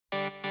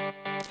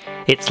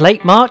It's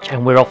late March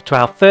and we're off to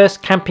our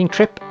first camping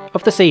trip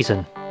of the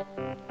season.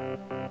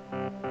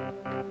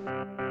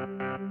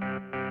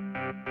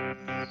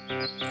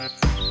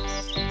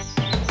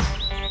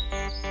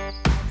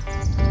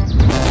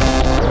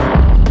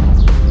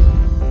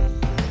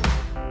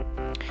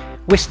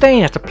 We're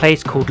staying at a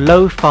place called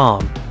Low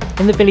Farm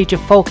in the village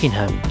of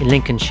Folkingham in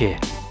Lincolnshire.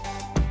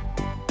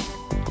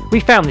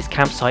 We found this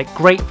campsite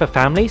great for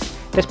families.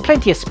 There's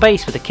plenty of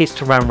space for the kids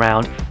to run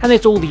around and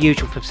there's all the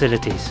usual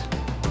facilities.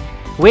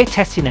 We're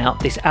testing out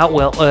this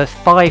Outwell Earth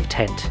 5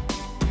 tent,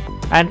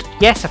 and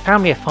yes, a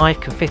family of 5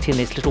 can fit in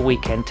this little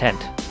weekend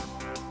tent.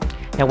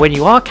 Now when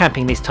you are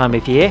camping this time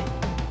of year,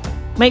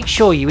 make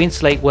sure you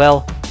insulate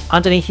well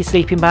underneath your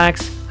sleeping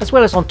bags as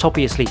well as on top of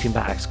your sleeping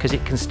bags, because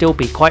it can still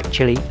be quite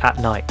chilly at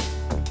night.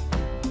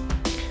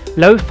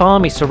 Low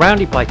Farm is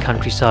surrounded by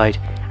countryside,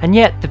 and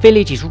yet the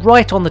village is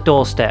right on the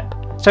doorstep,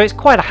 so it's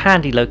quite a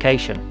handy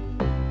location.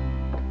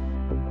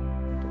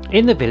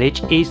 In the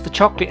village is the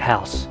chocolate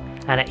house,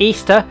 and at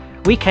Easter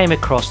we came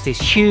across this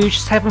huge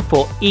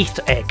 7-foot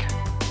Easter egg.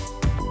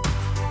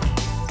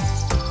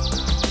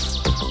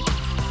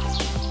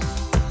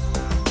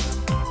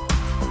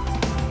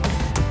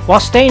 While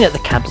staying at the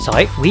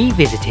campsite, we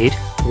visited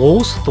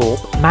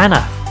Woolsthorpe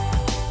Manor.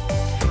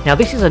 Now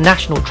this is a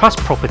National Trust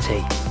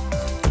property,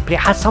 but it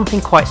has something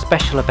quite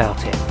special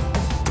about it.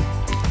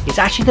 It's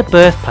actually the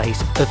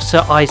birthplace of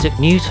Sir Isaac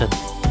Newton,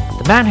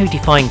 the man who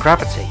defined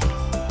gravity.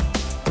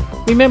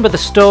 Remember the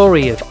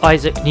story of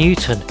Isaac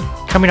Newton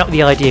coming up with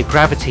the idea of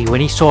gravity when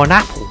he saw an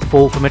apple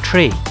fall from a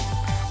tree?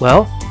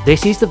 Well,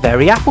 this is the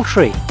very apple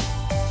tree.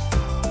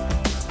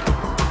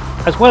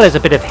 As well as a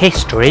bit of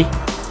history,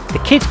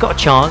 the kids got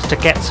a chance to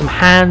get some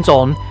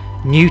hands-on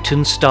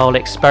Newton style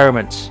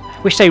experiments,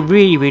 which they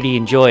really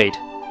enjoyed.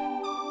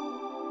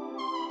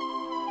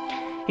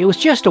 It was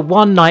just a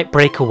one-night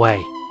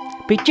breakaway,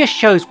 but it just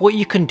shows what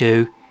you can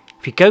do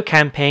if you go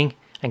camping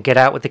and get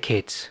out with the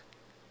kids.